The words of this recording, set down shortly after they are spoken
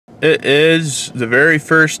It is the very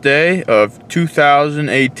first day of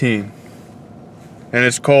 2018, and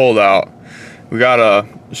it's cold out. We got a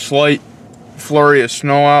slight flurry of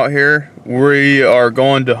snow out here. We are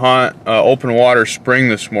going to hunt open water spring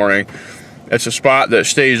this morning. It's a spot that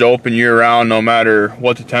stays open year-round no matter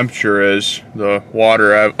what the temperature is. The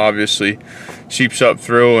water obviously seeps up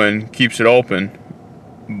through and keeps it open.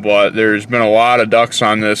 But there's been a lot of ducks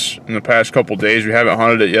on this in the past couple days. We haven't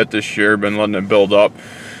hunted it yet this year, been letting it build up.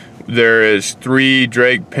 There is 3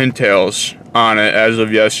 Drake Pintails on it as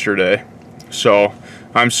of yesterday. So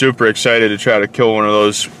I'm super excited to try to kill one of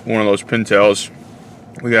those Pintails.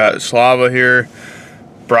 We got Slava here,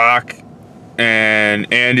 Brock,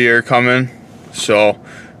 and Andy are coming. So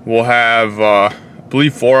we'll have, I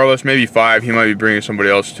believe 4 of us, maybe 5. He might be bringing somebody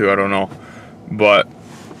else too, I don't know. But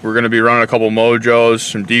we're going to be running a couple mojos,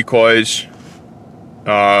 some decoys.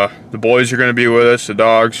 The boys are going to be with us, the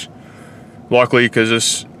dogs. Luckily, because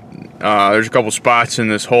there's a couple spots in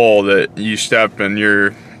this hole that you step and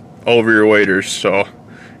you're over your waders. So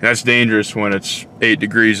that's dangerous when it's 8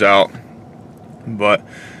 degrees out. But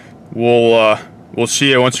we'll see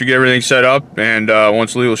you once we get everything set up, and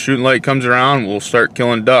once legal shooting light comes around, we'll start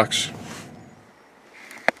killing ducks.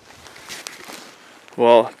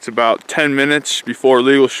 Well, it's about 10 minutes before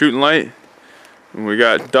legal shooting light, and we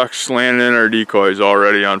got ducks landing in our decoys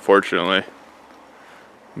already, unfortunately.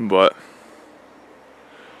 But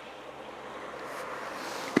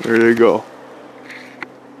there they go.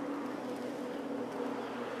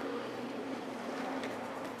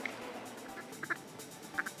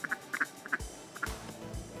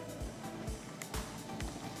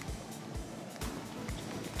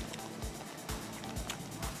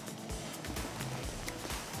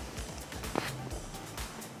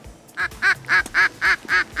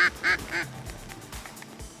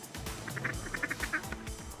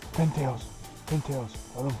 Pintails,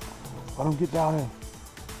 let them get down in.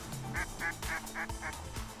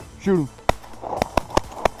 Shoot them.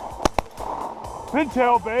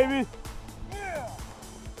 Pintail, baby. Yeah.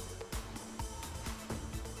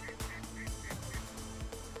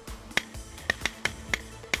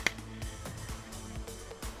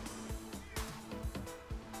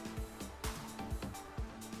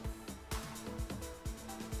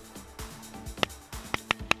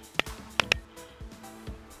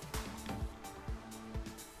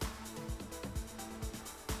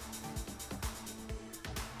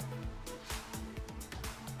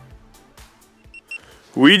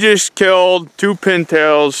 We just killed 2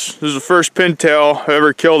 pintails. This is the first pintail I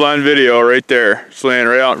ever killed on video right there. It's laying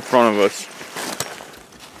right out in front of us.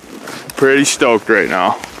 Pretty stoked right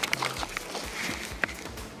now.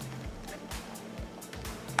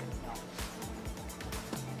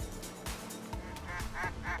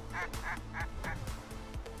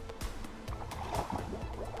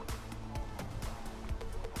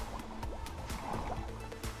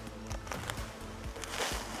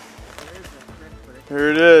 Here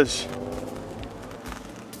it is.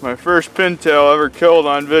 My first pintail ever killed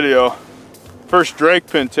on video. First Drake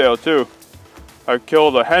pintail too. I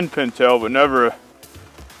killed a hen pintail, but never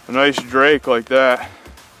a nice Drake like that.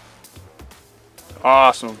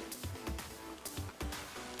 Awesome.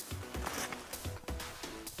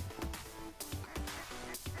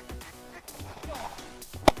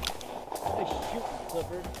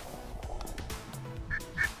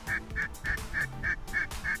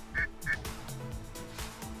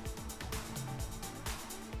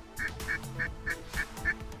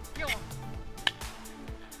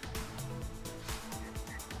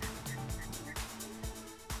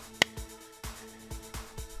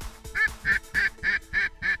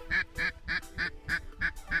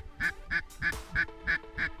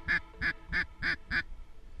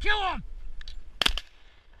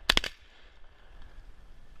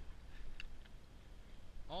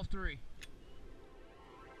 All 3.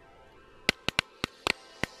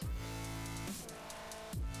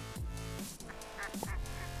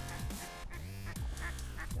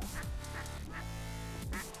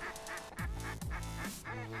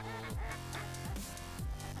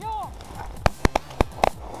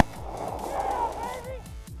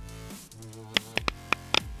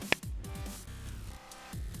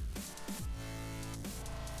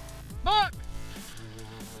 Buck!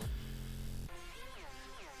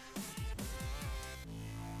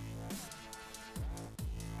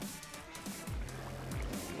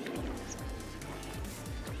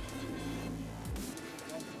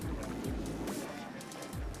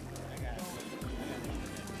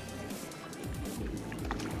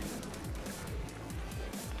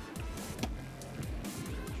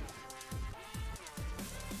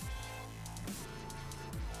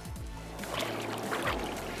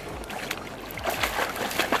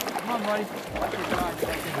 on, buddy. Watch your dodge.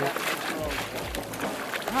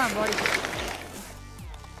 Come on, buddy.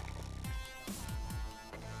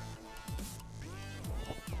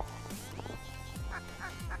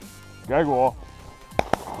 Gag wall.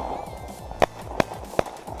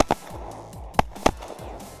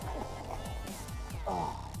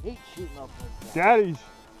 Oh, I hate shooting up like that. Daddy's.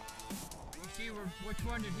 You see which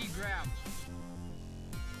one did he grab?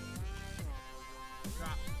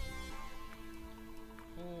 Drop.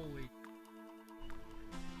 Holy.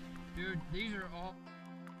 Dude, these are all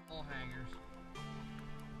hangers.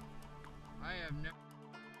 I have never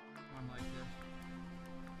one like this.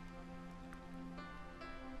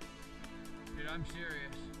 Dude, I'm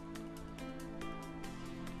serious.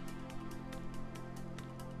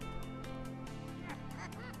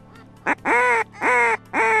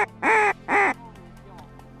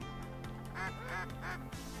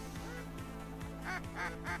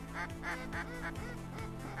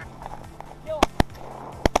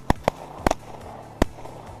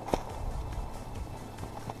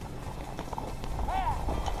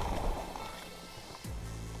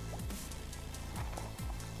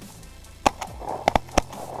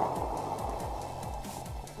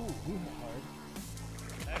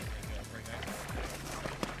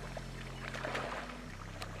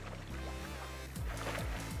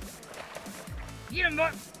 Get him,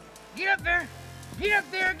 bud. Get up there. Get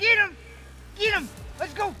up there. Get him. Get him.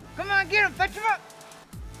 Let's go. Come on, get him. Fetch him up.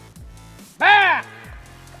 Bah!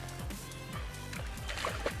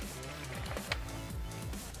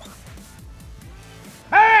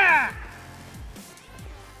 Ah!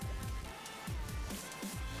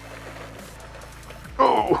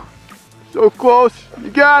 Oh, so close. You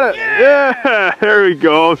got it. Yeah, there he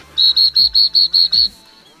goes.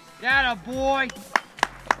 That a boy.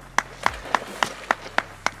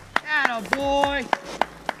 That a boy.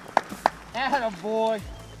 That a boy.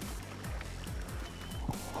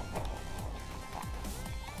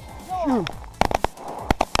 Shoot.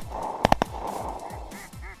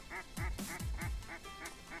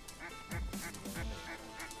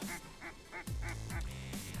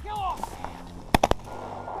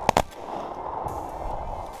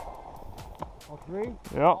 All three?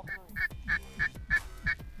 Yep.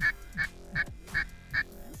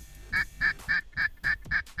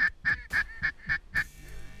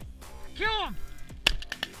 Kill him!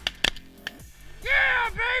 Yeah,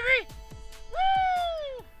 baby!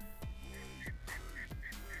 Woo!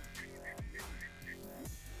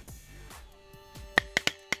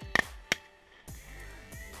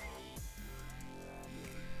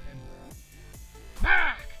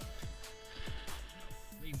 Back!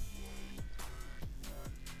 Leave him.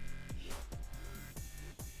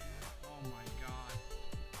 Oh my God.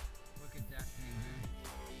 Look at that thing, dude.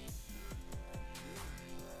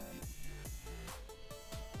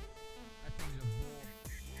 That thing's a bull.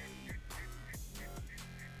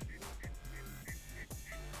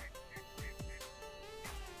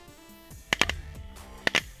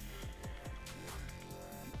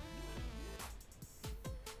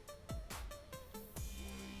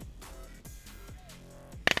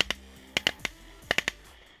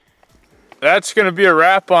 That's gonna be a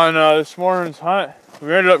wrap on this morning's hunt.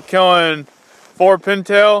 We ended up killing 4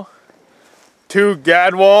 pintail, 2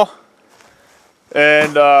 gadwall,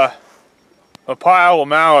 and a pile of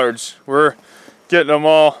mallards. We're getting them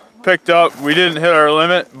all picked up. We didn't hit our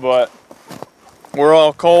limit, but we're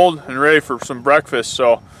all cold and ready for some breakfast.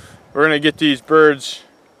 So we're gonna get these birds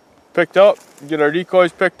picked up, get our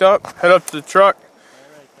decoys picked up, head up to the truck,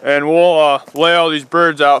 and we'll lay all these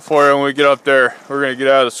birds out for you when we get up there. We're gonna get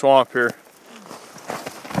out of the swamp here.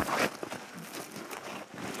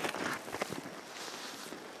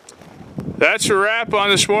 That's a wrap on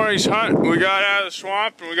this morning's hunt. We got out of the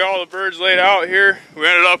swamp and we got all the birds laid out here. We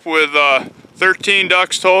ended up with 13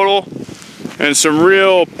 ducks total and some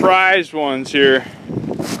real prized ones here.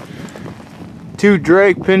 2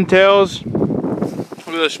 Drake pintails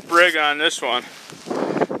with a sprig on this one.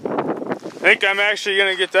 I think I'm actually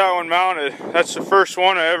gonna get that one mounted. That's the first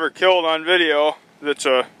one I ever killed on video. That's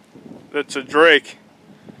a Drake.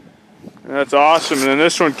 And that's awesome. And then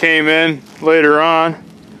this one came in later on.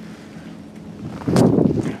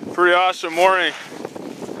 Pretty awesome morning.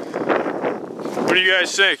 What do you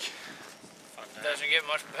guys think? Doesn't get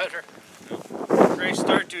much better. Great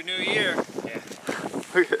start to a new year. Yeah.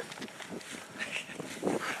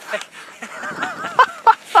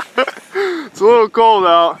 It's a little cold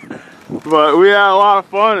out, but we had a lot of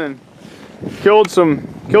fun and killed some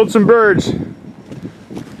birds. I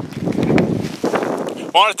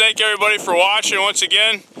want to thank everybody for watching once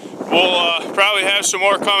again. We'll probably have some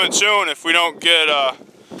more coming soon if we don't get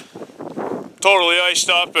total totally iced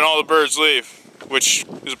up and all the birds leave, which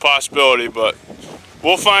is a possibility, but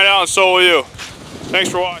we'll find out and so will you. Thanks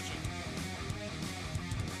for watching.